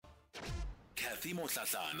Kathy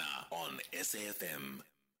Motlatlana on SAFM.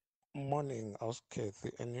 Morning, Oscar,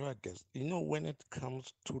 and your guest. When it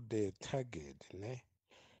comes to the target,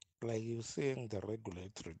 like you're saying the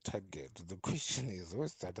regulatory target, the question is,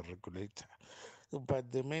 what's that regulator?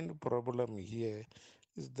 But the main problem here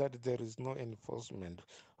is that there is no enforcement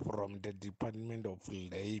from the Department of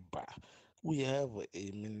Labor. We have,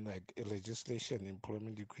 like a legislation,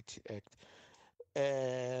 Employment Equity Act,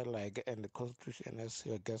 and the constitution, as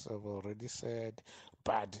your guests have already said,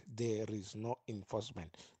 but there is no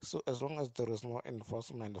enforcement. So as long as there is no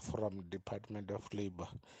enforcement from Department of Labor,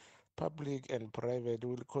 public and private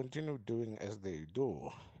will continue doing as they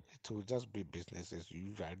do. It will just be business as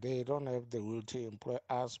usual. They don't have the will to employ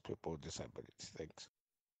us people with disabilities. Thanks.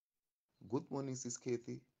 Good morning, Sis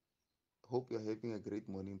Kathy. Hope you're having a great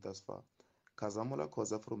morning thus far. Kazamola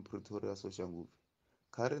Koza from Pretoria, Soshanguve.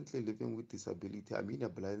 Currently living with disability. I'm in a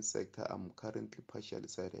blind sector. I'm currently partially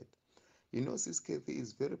sighted. Sis Kathy,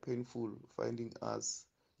 is very painful finding us,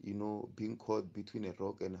 being caught between a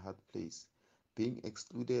rock and a hard place. Being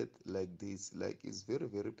excluded like this, is very,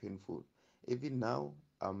 very painful. Even now,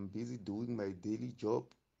 I'm busy doing my daily job,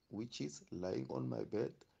 which is lying on my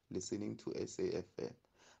bed, listening to SAFM.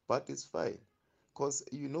 But it's fine. Because,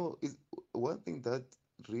 is one thing that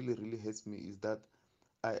really, really hurts me is that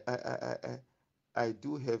I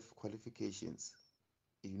do have qualifications.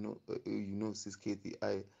 Sis Kathy,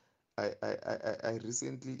 I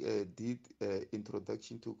recently did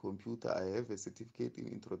introduction to computer. I have a certificate in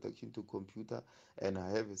introduction to computer, and I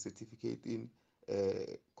have a certificate in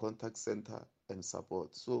contact center and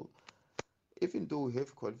support. So even though we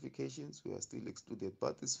have qualifications, we are still excluded,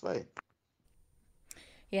 but it's fine.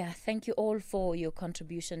 Yeah, thank you all for your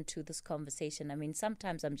contribution to this conversation. I mean,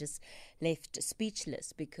 sometimes I'm just left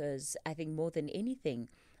speechless because I think more than anything,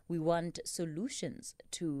 we want solutions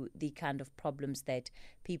to the kind of problems that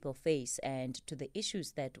people face and to the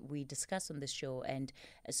issues that we discuss on the show. And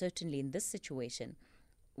certainly in this situation,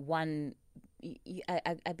 I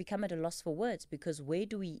become at a loss for words, because where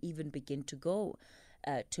do we even begin to go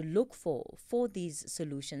to look for these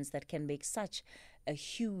solutions that can make such a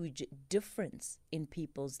huge difference in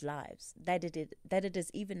people's lives? That it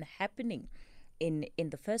is even happening in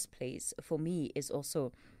the first place, for me, is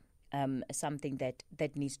also something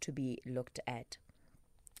that needs to be looked at.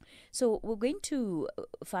 So we're going to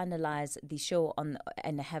finalize the show on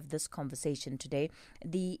and have this conversation today.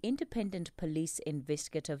 The Independent Police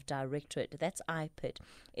Investigative Directorate, that's IPID,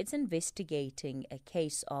 it's investigating a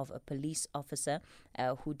case of a police officer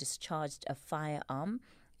who discharged a firearm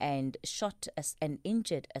and shot and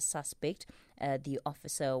injured a suspect. The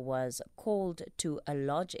officer was called to a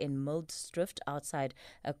lodge in Mildsrift outside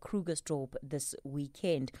Krugersdorp this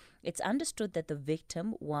weekend. It's understood that the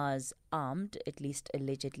victim was armed, at least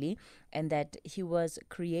allegedly, and that he was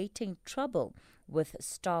creating trouble with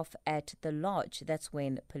staff at the lodge. That's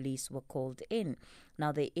when police were called in.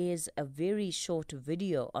 Now, there is a very short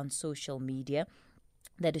video on social media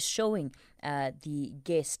that is showing the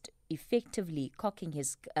guest effectively cocking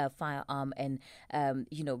his firearm and,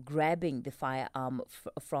 grabbing the firearm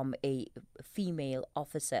from a female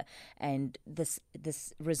officer. And this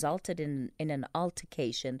resulted in an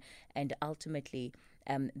altercation, and ultimately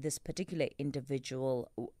this particular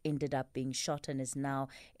individual ended up being shot and is now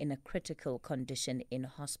in a critical condition in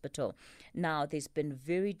hospital. Now, there's been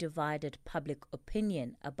very divided public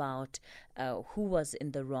opinion about who was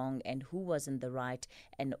in the wrong and who was in the right,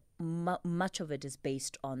 and much of it is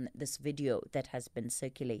based on this video that has been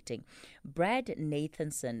circulating. Brad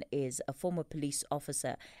Nathanson is a former police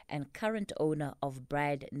officer and current owner of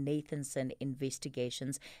Brad Nathanson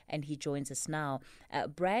Investigations, and he joins us now.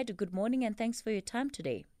 Brad, good morning and thanks for your time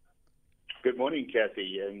today. Good morning,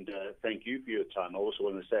 Kathy, and thank you for your time. I also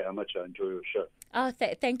want to say how much I enjoy your show.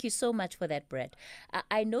 Thank you so much for that, Brad.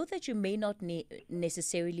 I know that you may not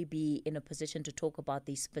necessarily be in a position to talk about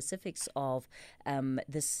the specifics of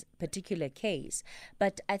this particular case,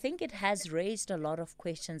 but I think it has raised a lot of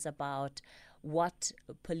questions about what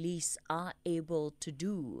police are able to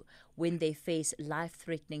do when they face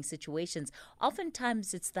life-threatening situations.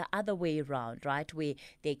 Oftentimes it's the other way around, right, where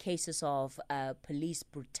there are cases of police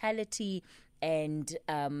brutality and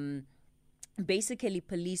basically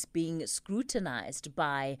police being scrutinized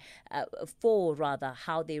for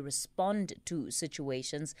how they respond to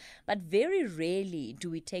situations. But very rarely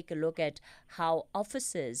do we take a look at how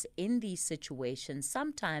officers in these situations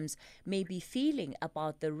sometimes may be feeling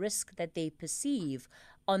about the risk that they perceive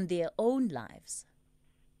on their own lives.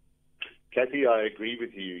 Kathy, I agree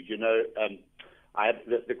with you.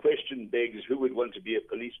 The question begs, who would want to be a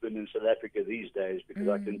policeman in South Africa these days? Because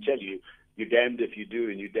I can tell you, you're damned if you do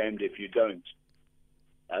and you're damned if you don't.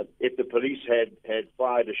 If the police had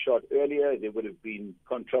fired a shot earlier, there would have been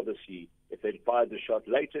controversy. If they'd fired the shot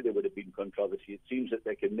later, there would have been controversy. It seems that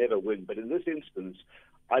they can never win. But in this instance,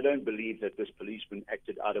 I don't believe that this policeman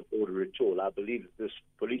acted out of order at all. I believe that this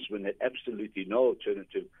policeman had absolutely no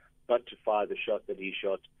alternative but to fire the shot that he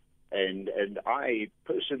shot. And I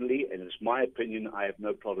personally, and it's my opinion, I have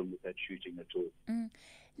no problem with that shooting at all.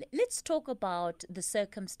 Let's talk about the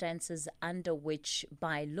circumstances under which,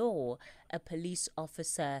 by law, a police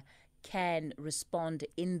officer can respond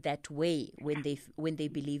in that way when they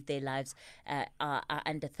believe their lives are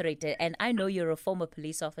under threat. And I know you're a former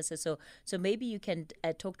police officer, so maybe you can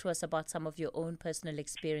talk to us about some of your own personal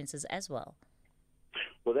experiences as well.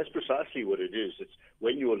 Well, that's precisely what it is. It's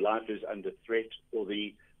when your life is under threat or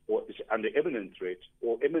is under imminent threat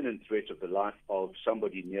or imminent threat of the life of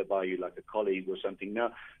somebody nearby you, like a colleague or something.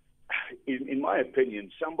 Now, in my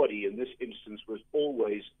opinion, somebody in this instance was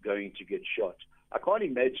always going to get shot. I can't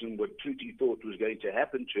imagine what Trudy thought was going to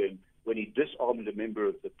happen to him when he disarmed a member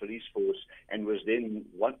of the police force and was then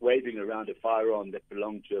waving around a firearm that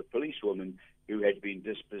belonged to a policewoman who had been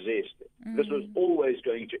dispossessed. This was always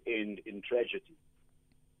going to end in tragedy.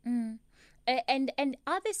 And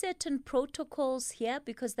are there certain protocols here?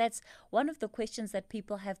 Because that's one of the questions that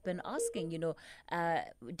people have been asking.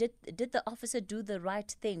 Did the officer do the right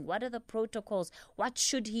thing? What are the protocols? What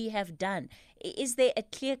should he have done? Is there a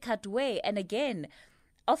clear-cut way? And again,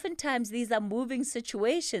 oftentimes these are moving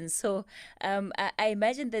situations. So I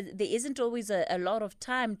imagine that there isn't always a lot of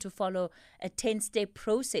time to follow a 10-step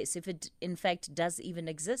process, if it in fact does even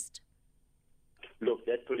exist. Look,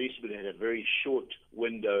 that policeman had a very short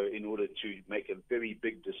window in order to make a very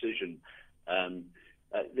big decision.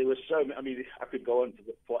 There was I could go on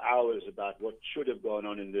for hours about what should have gone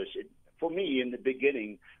on in this. For me, in the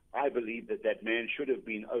beginning, I believe that man should have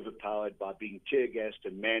been overpowered by being tear-gassed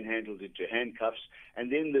and manhandled into handcuffs.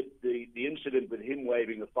 And then the incident with him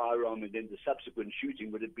waving a firearm and then the subsequent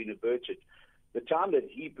shooting would have been averted. The time that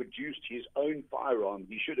he produced his own firearm,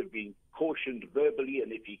 he should have been cautioned verbally,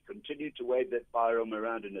 and if he continued to wave that firearm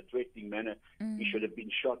around in a threatening manner, he should have been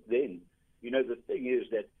shot then. The thing is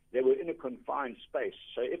that they were in a confined space.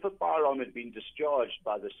 So if a firearm had been discharged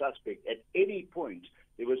by the suspect at any point,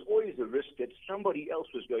 there was always a risk that somebody else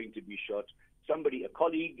was going to be shot, a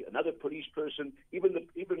colleague, another police person, even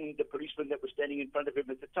the policeman that was standing in front of him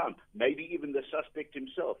at the time, maybe even the suspect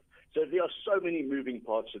himself. So there are so many moving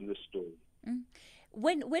parts in this story.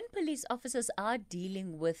 When police officers are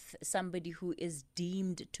dealing with somebody who is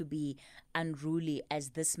deemed to be unruly,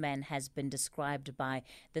 as this man has been described by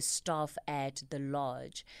the staff at the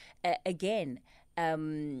lodge,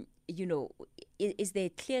 is there a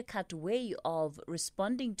clear-cut way of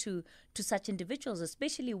responding to such individuals,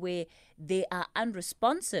 especially where they are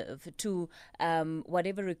unresponsive to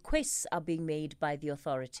whatever requests are being made by the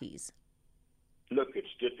authorities? Look,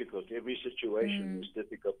 it's difficult. Every situation is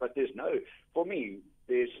difficult. But for me,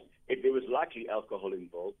 there was likely alcohol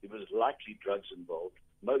involved. There was likely drugs involved.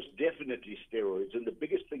 Most definitely steroids. And the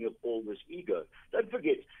biggest thing of all was ego. Don't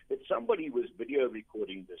forget that somebody was video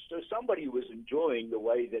recording this. So somebody was enjoying the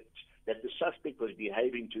way that the suspect was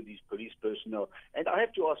behaving to these police personnel. And I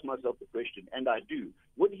have to ask myself the question, and I do,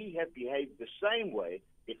 would he have behaved the same way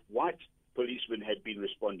if white policemen had been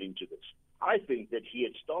responding to this? I think that he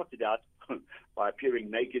had started out by appearing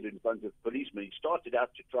naked in front of policemen. He started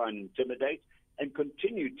out to try and intimidate and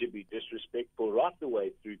continued to be disrespectful right the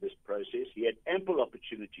way through this process. He had ample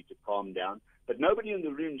opportunity to calm down, but nobody in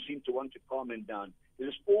the room seemed to want to calm him down.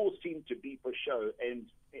 This all seemed to be for show. And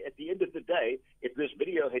at the end of the day, if this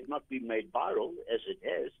video had not been made viral, as it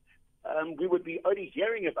has, we would be only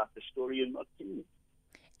hearing about the story and not seeing it.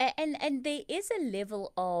 And there is a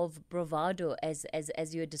level of bravado, as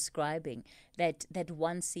you're describing, that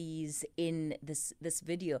one sees in this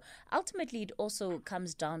video. Ultimately, it also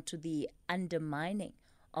comes down to the undermining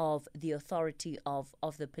of the authority of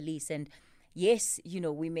the police. And yes,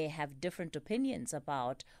 we may have different opinions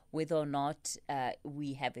about whether or not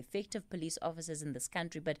we have effective police officers in this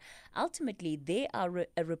country, but ultimately they are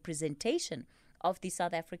a representation of the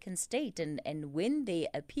South African state, and when they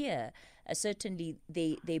appear, certainly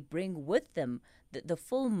they bring with them the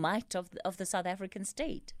full might of the South African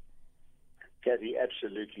state. Kathy,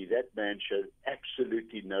 absolutely. That man showed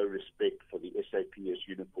absolutely no respect for the SAPS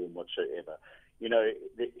uniform whatsoever.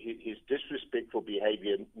 His disrespectful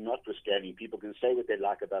behavior notwithstanding, people can say what they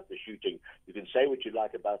like about the shooting. You can say what you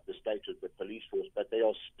like about the state of the police force, but they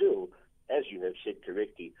are still, as you have said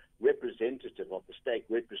correctly, representative of the state,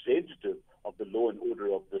 representative of the law and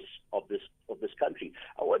order of this country.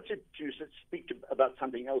 I wanted to speak about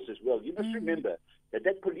something else as well. You must remember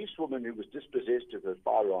that policewoman who was dispossessed of her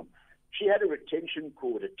firearm, She had a retention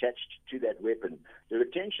cord attached to that weapon. The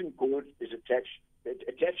retention cord is it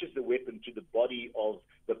attaches the weapon to the body of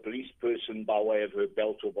the police person by way of her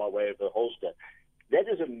belt or by way of her holster. That's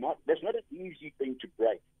not an easy thing to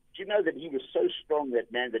break. Do you know that he was so strong,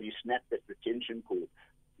 that man, that he snapped that retention cord?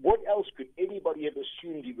 What else could anybody have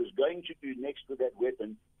assumed he was going to do next with that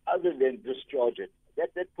weapon other than discharge it?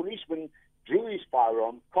 That policeman drew his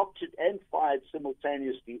firearm, cocked it and fired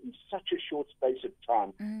simultaneously in such a short space of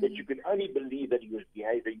time that you could only believe that he was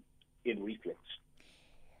behaving in reflex.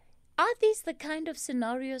 Are these the kind of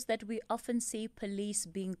scenarios that we often see police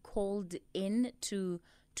being called in to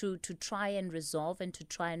try and resolve and to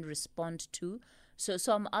try and respond to?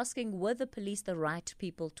 So I'm asking, were the police the right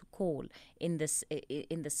people to call in this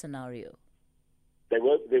scenario? They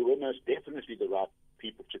were most definitely the right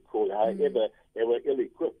people to call. However, they were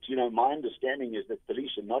ill-equipped. You know, my understanding is that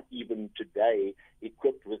police are not even today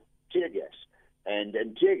equipped with tear gas. And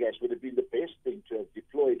tear gas would have been the best thing to have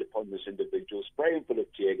deployed upon this individual. Spray him full of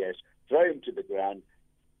tear gas, throw him to the ground,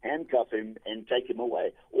 handcuff him, and take him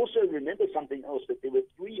away. Also, remember something else, that there were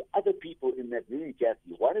 3 other people in that room,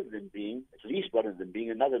 Kathy, at least one of them being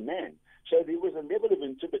another man. So there was a level of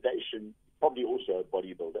intimidation, probably also a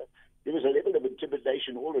bodybuilder. There was a level of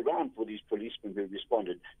intimidation all around for these policemen who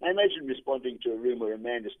responded. Now imagine responding to a room where a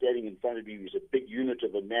man is standing in front of you, he's a big unit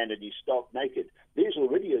of a man, and he's stark naked. There's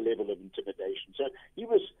already a level of intimidation. So he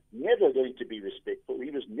was never going to be respectful. He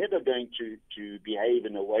was never going to behave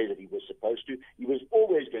in a way that he was supposed to. He was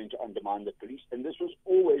always going to undermine the police, and this was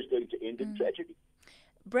always going to end in tragedy.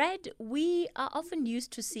 Brad, we are often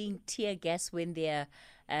used to seeing tear gas when there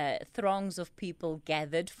are throngs of people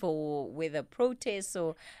gathered for whether protests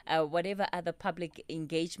or whatever other public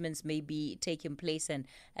engagements may be taking place, and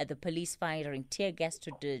the police firing tear gas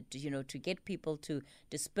to get people to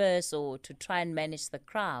disperse or to try and manage the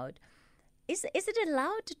crowd. Is it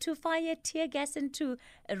allowed to fire tear gas into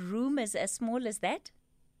a room as small as that?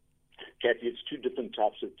 Kathy, it's 2 different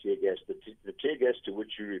types of tear gas. The tear gas to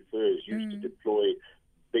which you refer is used to deploy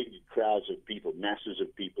big crowds of people, masses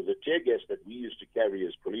of people. The tear gas that we used to carry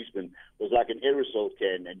as policemen was like an aerosol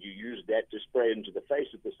can, and you used that to spray into the face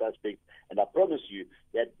of the suspect, and I promise you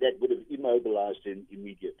that would have immobilized him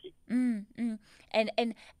immediately.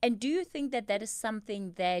 And do you think that is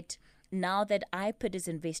something that, now that IPID is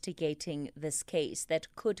investigating this case,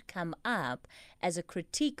 that could come up as a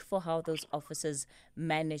critique for how those officers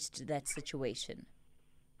managed that situation?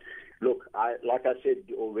 Look, like I said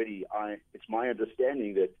already, it's my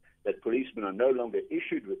understanding that policemen are no longer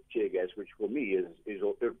issued with tear gas, which for me it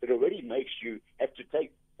already makes you have to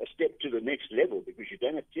take a step to the next level, because you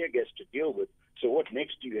don't have tear gas to deal with. So what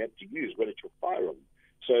next do you have to use? Well, it's your firearm.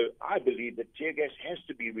 So I believe that tear gas has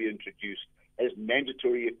to be reintroduced as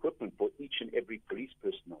mandatory equipment for each and every police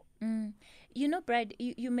personnel. You know, Brad,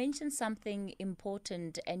 you mentioned something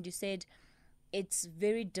important, and you said it's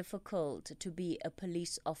very difficult to be a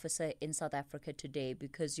police officer in South Africa today,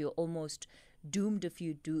 because you're almost damned if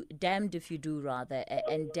you do, and damned if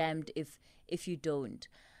you don't.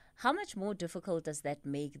 How much more difficult does that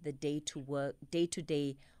make the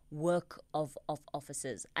day-to-day work of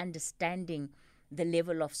officers, understanding the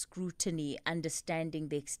level of scrutiny, understanding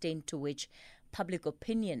the extent to which public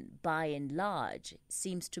opinion, by and large,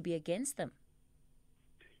 seems to be against them?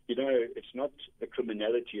 You know, it's not the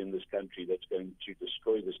criminality in this country that's going to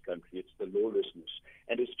destroy this country. It's the lawlessness.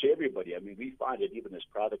 And it's to everybody. I mean, we find it even as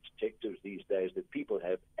private detectives these days that people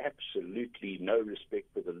have absolutely no respect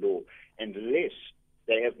for the law, and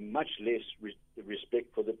they have much less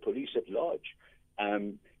respect for the police at large.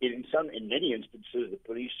 In many instances, the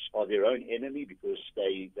police are their own enemy because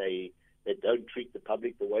they don't treat the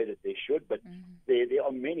public the way that they should. But there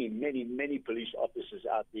are many, many, many police officers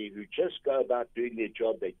out there who just go about doing their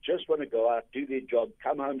job. They just want to go out, do their job,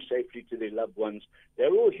 come home safely to their loved ones.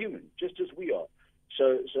 They're all human, just as we are.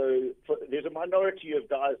 So there's a minority of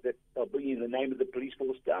guys that are bringing the name of the police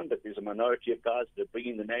force down, but there's a minority of guys that are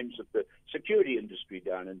bringing the names of the security industry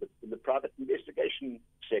down in the private investigation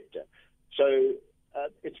sector. So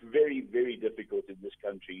it's very, very difficult in this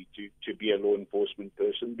country to be a law enforcement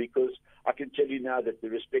person, because I can tell you now that the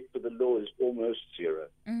respect for the law is almost zero.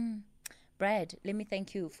 Brad, let me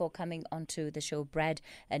thank you for coming onto the show. Brad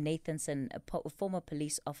Nathanson, a former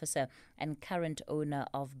police officer and current owner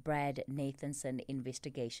of Brad Nathanson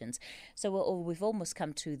Investigations. So we've almost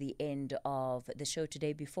come to the end of the show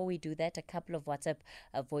today. Before we do that, a couple of WhatsApp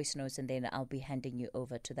voice notes, and then I'll be handing you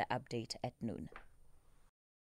over to the update at noon.